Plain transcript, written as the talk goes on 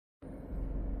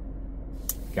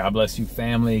God bless you,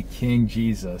 family. King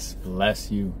Jesus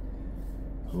bless you.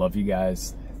 I love you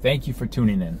guys. Thank you for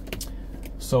tuning in.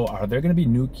 So, are there going to be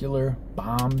nuclear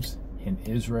bombs in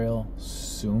Israel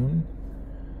soon?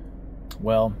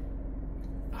 Well,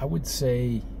 I would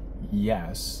say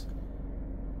yes,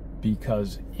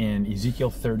 because in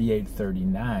Ezekiel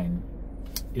 38:39,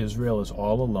 Israel is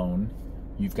all alone.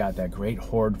 You've got that great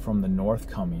horde from the north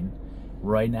coming.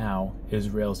 Right now,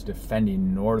 Israel is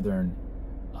defending northern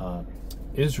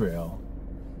Israel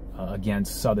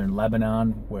against southern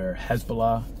Lebanon, where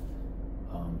Hezbollah,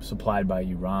 supplied by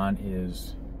Iran,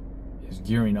 is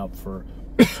gearing up for,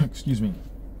 excuse me,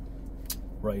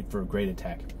 right, for a great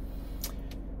attack.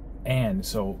 And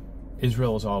so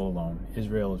Israel is all alone.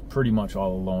 Israel is pretty much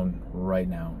all alone right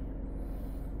now.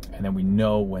 And then we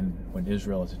know when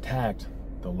Israel is attacked,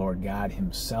 the Lord God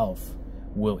himself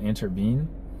will intervene.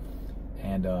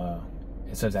 And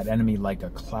it says that enemy like a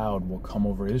cloud will come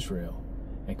over Israel.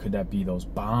 And could that be those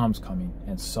bombs coming,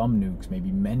 and some nukes,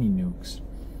 maybe many nukes?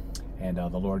 And the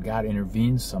Lord God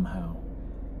intervenes somehow,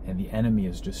 and the enemy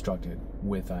is destructed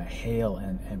with hail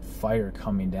and fire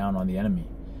coming down on the enemy.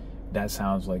 That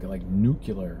sounds like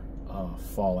nuclear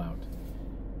fallout.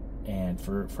 And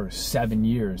for 7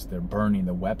 years, they're burning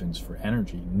the weapons for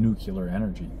energy, nuclear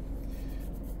energy.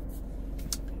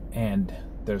 And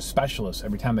there's specialists.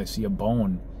 Every time they see a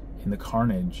bone in the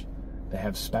carnage, they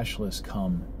have specialists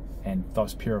come and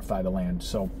thus purify the land.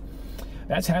 So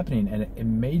that's happening, and it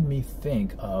made me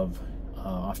think of,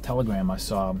 off Telegram, I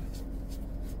saw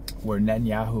where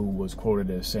Netanyahu was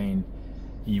quoted as saying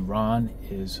Iran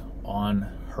is on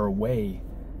her way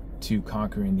to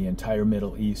conquering the entire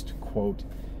Middle East. Quote,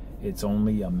 it's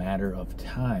only a matter of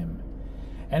time.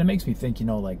 And it makes me think,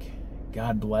 like,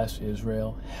 God bless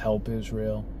Israel, help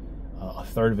Israel. A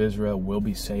third of Israel will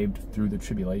be saved through the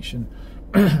tribulation.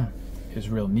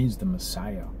 Israel needs the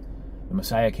Messiah. The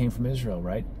Messiah came from Israel,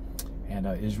 right? And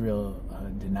Israel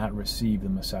did not receive the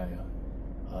Messiah.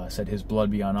 Said his blood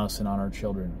be on us and on our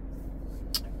children.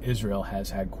 Israel has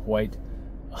had quite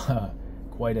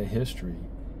a history.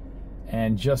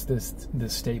 And just this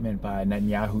statement by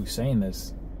Netanyahu saying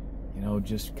this,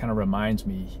 just kind of reminds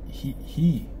me,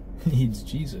 he needs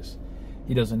Jesus.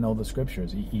 He doesn't know the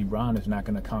scriptures. Iran is not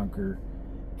going to conquer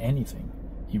anything.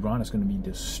 Iran is going to be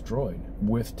destroyed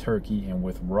with Turkey and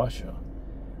with Russia.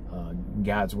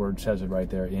 God's word says it right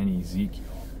there in Ezekiel.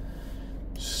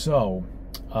 So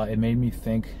it made me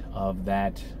think of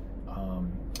that.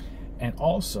 And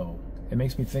also, it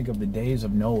makes me think of the days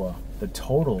of Noah, the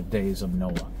total days of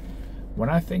Noah. When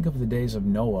I think of the days of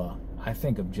Noah, I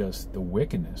think of just the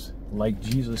wickedness. Like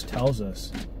Jesus tells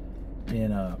us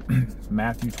in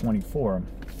Matthew 24,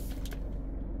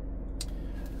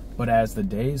 but as the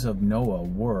days of Noah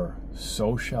were,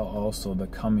 so shall also the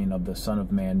coming of the Son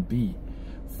of Man be.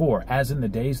 For as in the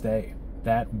days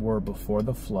that were before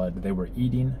the flood, they were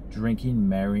eating, drinking,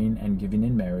 marrying, and giving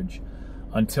in marriage,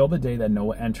 until the day that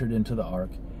Noah entered into the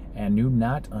ark, and knew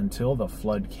not until the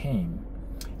flood came,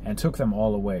 and took them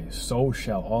all away. So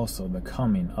shall also the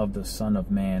coming of the Son of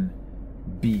Man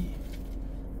be.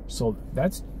 So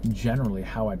that's generally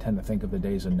how I tend to think of the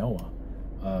days of Noah.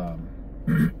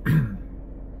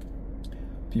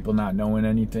 People not knowing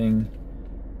anything,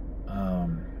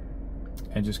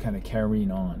 and just kind of carrying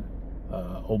on,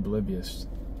 oblivious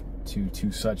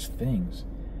to such things.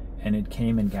 And it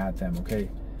came and got them, okay?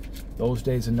 Those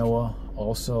days of Noah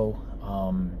also,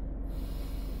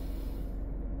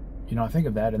 I think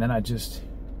of that, and then I just,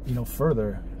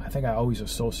 further, I think I always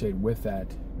associate with that,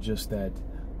 just that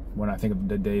when I think of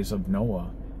the days of Noah,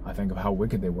 I think of how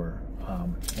wicked they were.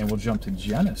 And we'll jump to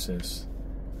Genesis,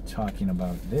 talking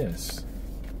about this.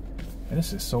 And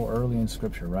this is so early in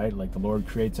Scripture, right? Like the Lord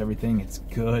creates everything, it's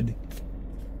good.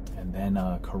 And then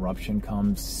corruption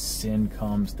comes, sin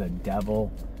comes, the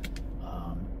devil.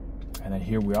 And then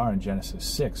here we are in Genesis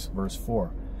 6, verse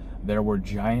 4. There were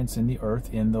giants in the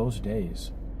earth in those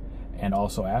days, and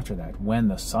also after that, when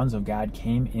the sons of God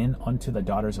came in unto the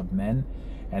daughters of men,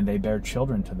 and they bare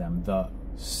children to them, the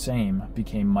same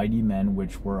became mighty men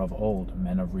which were of old,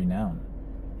 men of renown.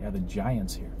 Yeah, the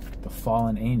giants here, the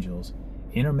fallen angels,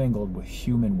 intermingled with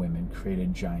human women,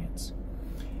 created giants.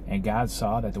 And God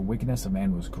saw that the wickedness of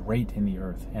man was great in the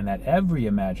earth, and that every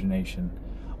imagination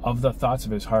of the thoughts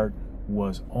of his heart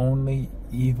was only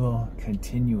evil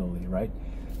continually, right?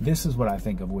 This is what I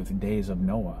think of with the days of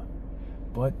Noah.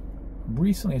 But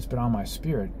recently it's been on my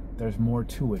spirit, there's more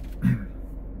to it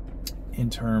in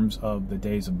terms of the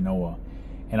days of Noah.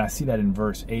 And I see that in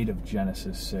verse 8 of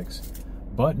Genesis 6.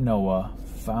 But Noah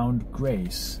found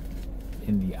grace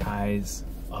in the eyes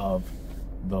of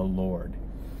the Lord.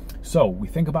 So we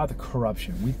think about the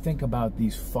corruption. We think about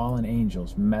these fallen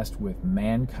angels messed with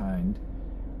mankind.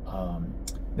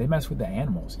 They messed with the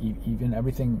animals. Even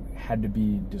everything had to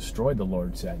be destroyed, the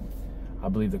Lord said. I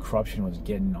believe the corruption was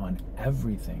getting on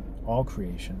everything, all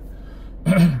creation.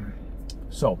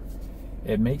 So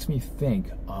it makes me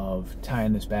think of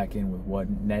tying this back in with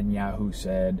what Netanyahu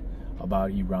said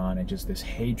about Iran and just this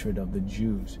hatred of the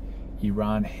Jews.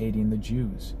 Iran hating the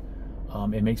Jews.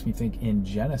 It makes me think in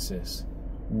Genesis,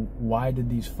 why did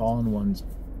these fallen ones,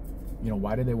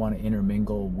 why did they want to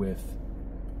intermingle with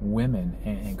women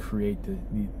and create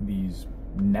these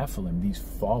nephilim, these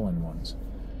fallen ones?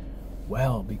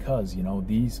 Well, because,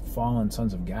 these fallen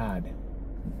sons of God,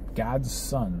 God's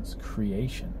sons,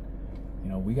 creation,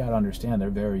 we got to understand they're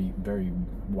very, very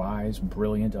wise,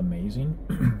 brilliant, amazing.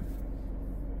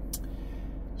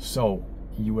 So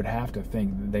you would have to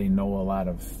think that they know a lot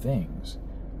of things.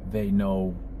 They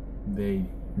know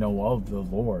of the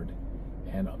Lord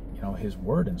and his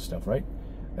word and stuff, right?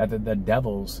 That the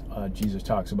devils, Jesus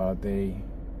talks about, or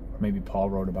maybe Paul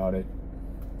wrote about it,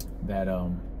 that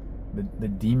the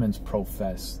demons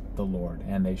profess the Lord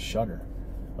and they shudder,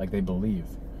 like they believe.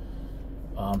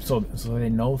 So they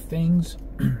know things,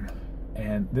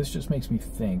 and this just makes me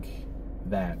think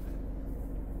that,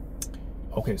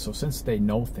 okay, so since they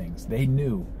know things, they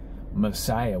knew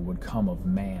Messiah would come of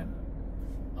man.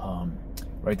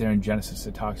 Right there in Genesis,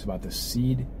 it talks about the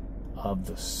seed of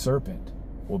the serpent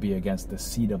will be against the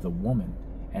seed of the woman.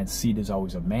 And seed is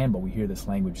always of man, but we hear this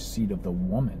language, seed of the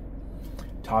woman,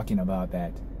 talking about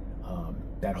that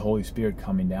Holy Spirit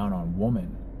coming down on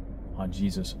woman, on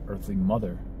Jesus' earthly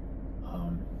mother,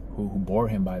 who bore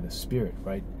him by the Spirit,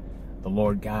 right? The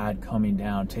Lord God coming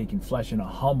down, taking flesh in a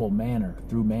humble manner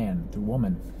through man, through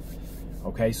woman.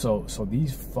 Okay, so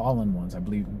these fallen ones, I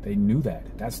believe they knew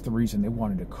that. That's the reason they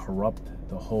wanted to corrupt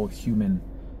the whole human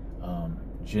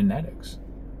genetics,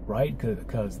 right?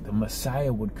 Because the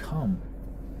Messiah would come.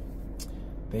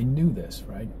 They knew this,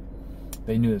 right?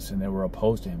 They knew this, and they were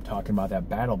opposed to him, talking about that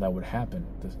battle that would happen.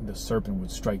 The serpent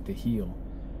would strike the heel,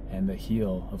 and the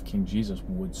heel of King Jesus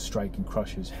would strike and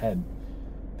crush his head.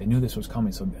 They knew this was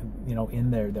coming. So,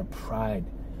 in their pride,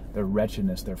 their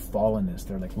wretchedness, their fallenness,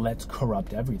 they're like, let's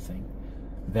corrupt everything.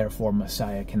 Therefore,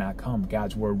 Messiah cannot come.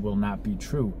 God's word will not be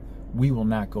true. We will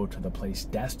not go to the place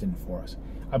destined for us.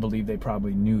 I believe they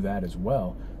probably knew that as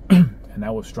well. And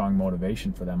that was strong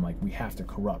motivation for them. Like, we have to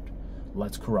corrupt.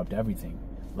 Let's corrupt everything.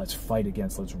 Let's fight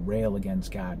against, let's rail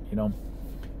against God,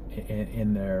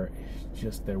 in their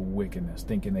wickedness,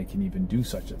 thinking they can even do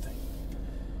such a thing.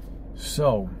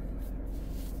 So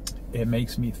it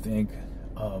makes me think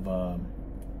of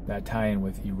that tie-in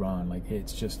with Iran. Like,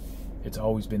 it's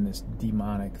always been this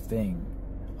demonic thing,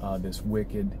 this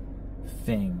wicked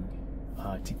thing,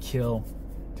 to kill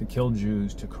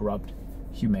Jews, to corrupt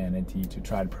humanity, to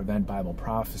try to prevent Bible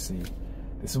prophecy.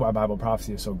 This is why Bible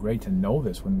prophecy is so great, to know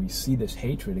this when we see this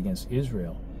hatred against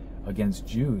Israel, against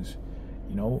Jews.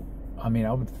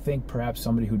 I would think perhaps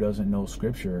somebody who doesn't know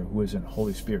Scripture, who isn't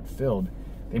Holy Spirit filled,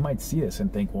 they might see this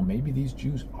and think, well, maybe these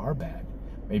Jews are bad.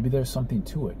 Maybe there's something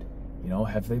to it.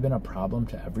 Have they been a problem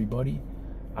to everybody?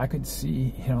 I could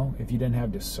see, if you didn't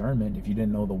have discernment, if you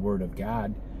didn't know the Word of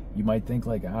God, you might think,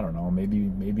 like, I don't know,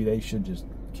 maybe they should just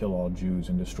kill all Jews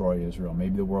and destroy Israel.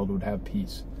 Maybe the world would have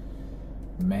peace.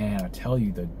 Man, I tell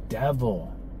you, the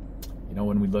devil,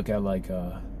 when we look at like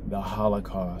the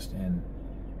Holocaust and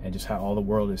just how all the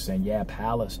world is saying, yeah,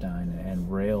 Palestine,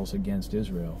 and rails against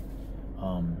Israel.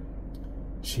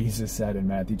 Jesus said in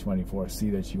Matthew 24,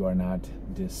 see that you are not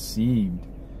deceived.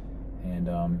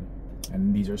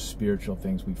 And these are spiritual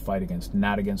things we fight against,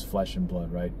 not against flesh and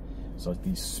blood, right? So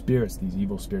these spirits, these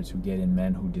evil spirits who get in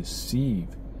men, who deceive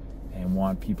and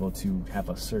want people to have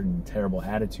a certain terrible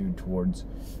attitude towards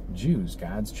Jews,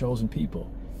 God's chosen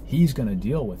people. He's going to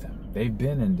deal with them. They've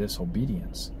been in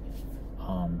disobedience,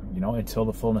 until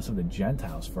the fullness of the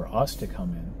Gentiles, for us to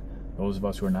come in, those of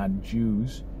us who are not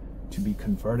Jews, to be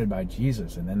converted by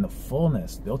Jesus. And then the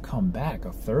fullness, they'll come back,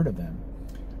 a third of them,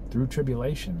 through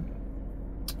tribulation.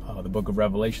 The book of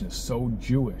Revelation is so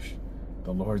Jewish.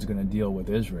 The Lord's going to deal with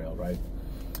Israel, right?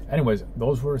 Anyways,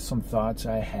 those were some thoughts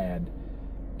I had.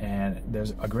 And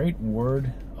there's a great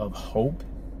word of hope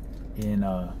in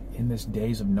this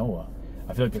days of Noah.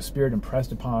 I feel like the Spirit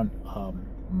impressed upon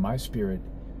my spirit,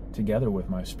 together with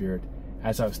my spirit,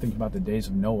 as I was thinking about the days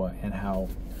of Noah, and how,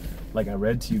 like I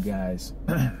read to you guys,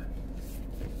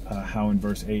 how in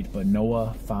verse 8, but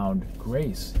Noah found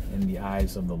grace in the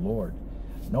eyes of the Lord.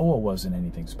 Noah wasn't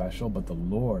anything special, but the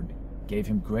Lord gave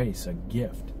him grace, a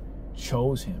gift,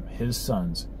 chose him, his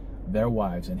sons, their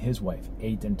wives, and his wife,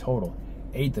 8 in total.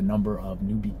 8, the number of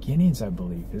new beginnings, I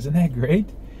believe. Isn't that great?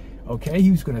 Okay,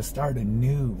 he was going to start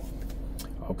anew.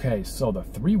 Okay, so the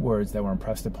three words that were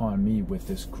impressed upon me with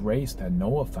this grace that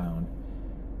Noah found,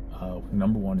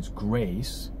 number one is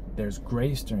grace. There's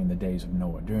grace during the days of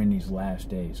Noah, during these last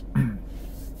days.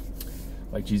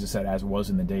 Like Jesus said, as it was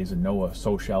in the days of Noah,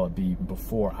 so shall it be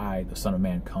before I, the Son of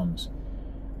Man, comes.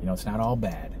 You know, it's not all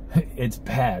bad. It's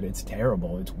bad, it's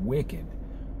terrible, it's wicked.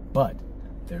 But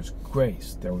there's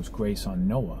grace. There was grace on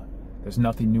Noah. There's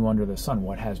nothing new under the sun.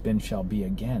 What has been shall be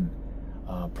again.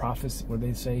 Prophecy, what do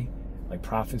they say? Like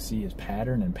prophecy is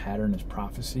pattern and pattern is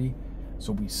prophecy.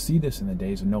 So we see this in the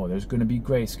days of Noah. There's going to be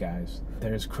grace, guys.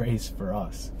 There's grace for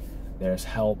us. There's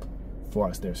help for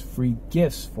us. There's free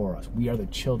gifts for us. We are the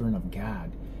children of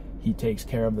God. He takes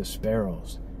care of the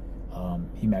sparrows.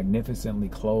 He magnificently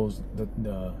clothes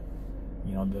the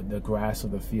grass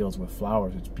of the fields with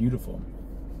flowers. It's beautiful.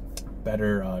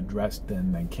 Better dressed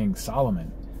than King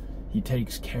Solomon. He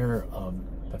takes care of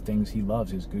the things he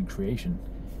loves, his good creation.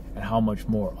 And how much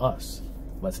more us.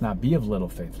 Let's not be of little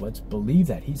faith. Let's believe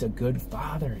that he's a good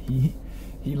father.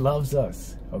 He loves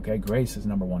us. Okay, grace is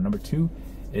number one. Number two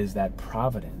is that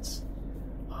providence.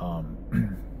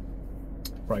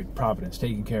 Right, providence,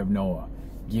 taking care of Noah,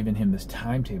 giving him this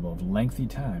timetable of lengthy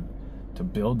time to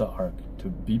build the ark, to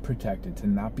be protected, to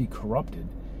not be corrupted,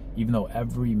 even though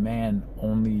every man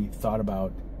only thought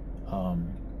about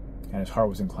and his heart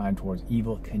was inclined towards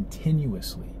evil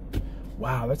continuously.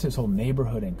 Wow, that's his whole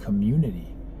neighborhood and community.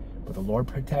 But the Lord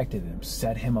protected him,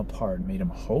 set him apart, made him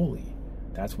holy.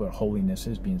 That's what holiness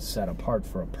is, being set apart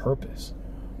for a purpose.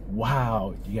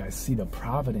 Wow, you guys see the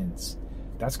providence.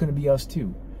 That's going to be us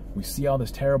too. We see all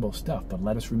this terrible stuff, but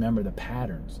let us remember the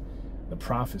patterns, the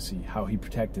prophecy, how he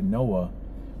protected Noah.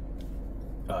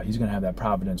 He's going to have that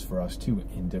providence for us too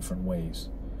in different ways.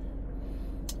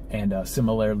 And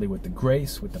similarly with the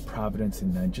grace, with the providence,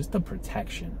 and then just the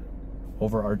protection,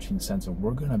 overarching sense of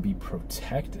we're going to be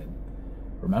protected.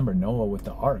 Remember Noah with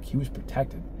the ark, he was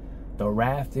protected. The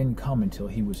wrath didn't come until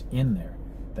he was in there.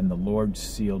 Then the Lord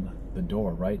sealed the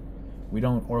door, right? We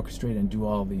don't orchestrate and do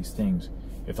all these things.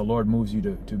 If the Lord moves you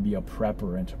to be a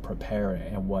prepper and to prepare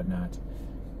and whatnot,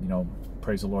 you know,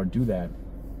 praise the Lord, do that.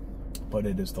 But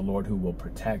it is the Lord who will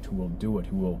protect, who will do it,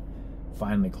 who will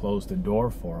finally close the door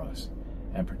for us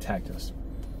and protect us.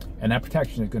 And that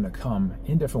protection is going to come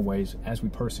in different ways as we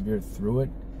persevere through it.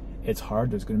 It's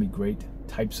hard. There's going to be great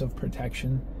types of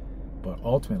protection, but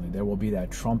ultimately there will be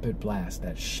that trumpet blast,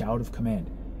 that shout of command.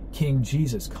 King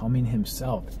Jesus coming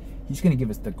himself. He's going to give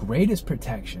us the greatest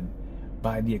protection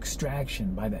by the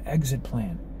extraction, by the exit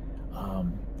plan,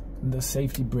 the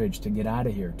safety bridge to get out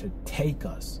of here, to take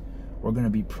us. We're going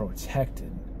to be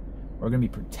protected. We're going to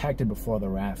be protected before the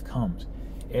wrath comes.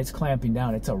 It's clamping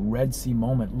down. It's a Red Sea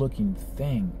moment looking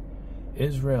thing.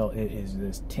 Israel is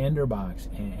this tinderbox,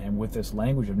 and with this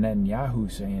language of Netanyahu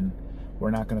saying,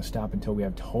 we're not going to stop until we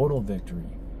have total victory.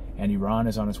 And Iran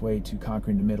is on its way to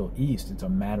conquering the Middle East. It's a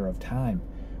matter of time.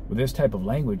 With this type of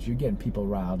language, you're getting people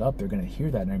riled up. They're going to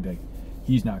hear that and they're going to be like,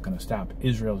 he's not going to stop.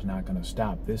 Israel's not going to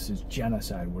stop. This is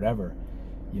genocide, whatever.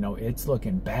 You know, it's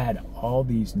looking bad. All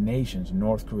these nations,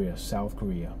 North Korea, South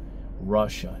Korea,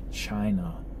 Russia,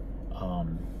 China,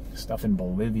 stuff in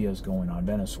Bolivia is going on,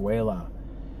 Venezuela,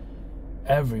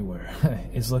 everywhere.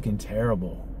 It's looking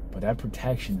terrible. But that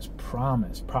protection is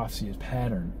promise. Prophecy is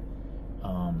pattern.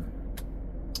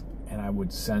 And I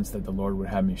would sense that the Lord would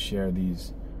have me share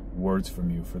these words from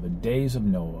you for the days of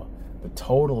Noah, the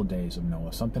total days of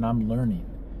Noah, something I'm learning.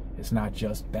 It's not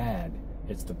just bad,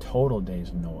 it's the total days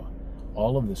of Noah.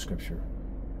 All of the scripture,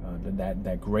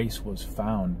 that grace was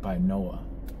found by Noah.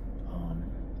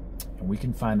 And we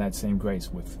can find that same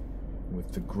grace with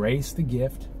the grace, the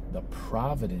gift, the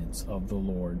providence of the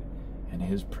Lord, and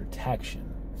his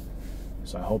protection.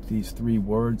 So I hope these three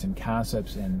words and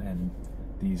concepts and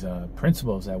these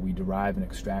principles that we derive and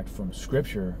extract from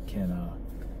scripture can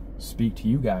speak to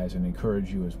you guys and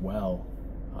encourage you as well,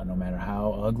 no matter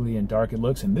how ugly and dark it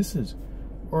looks. And this is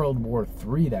World War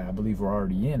III that I believe we're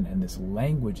already in, and this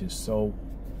language is so,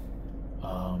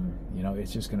 you know,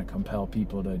 it's just going to compel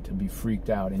people to be freaked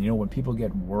out. And you know, when people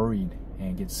get worried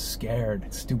and get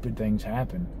scared, stupid things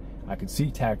happen. I could see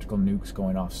tactical nukes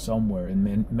going off somewhere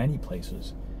in many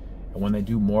places, and when they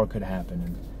do, more could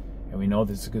happen. And we know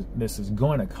this is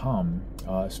going to come,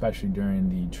 especially during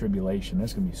the tribulation.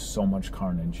 There's going to be so much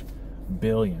carnage,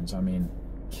 billions, I mean,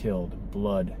 killed,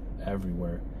 blood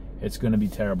everywhere. It's going to be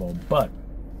terrible, but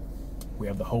we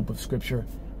have the hope of Scripture.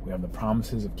 We have the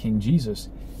promises of King Jesus,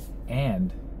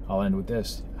 and I'll end with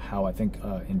this, how I think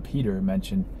in Peter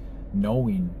mentioned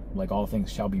knowing, like all things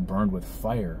shall be burned with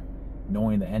fire,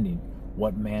 knowing the ending.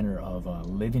 What manner of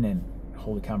living and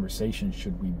holy conversation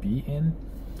should we be in?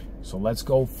 So let's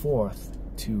go forth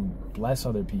to bless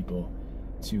other people,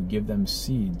 to give them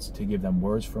seeds, to give them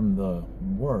words from the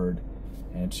Word,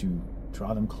 and to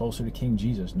draw them closer to King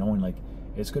Jesus, knowing like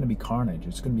it's going to be carnage.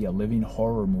 It's going to be a living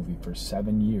horror movie for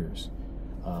 7 years.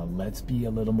 Let's be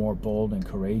a little more bold and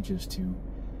courageous to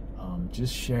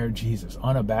just share Jesus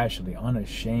unabashedly,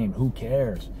 unashamed. Who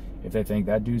cares if they think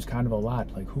that dude's kind of a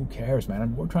lot? Like, who cares,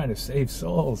 man? We're trying to save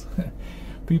souls.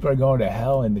 People are going to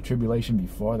hell in the tribulation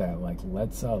before that. Like,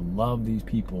 let's love these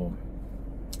people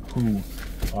who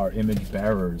are image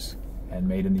bearers and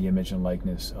made in the image and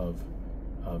likeness of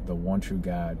the one true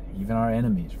God. Even our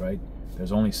enemies, right?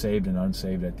 There's only saved and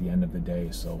unsaved at the end of the day.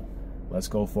 So let's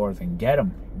go forth and get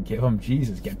them. Give them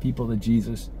Jesus. Get people to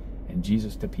Jesus and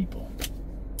Jesus to people.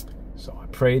 So I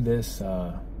pray this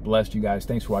blessed you guys.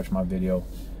 Thanks for watching my video.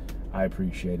 I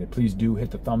appreciate it. Please do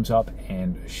hit the thumbs up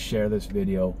and share this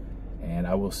video. And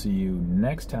I will see you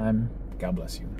next time. God bless you.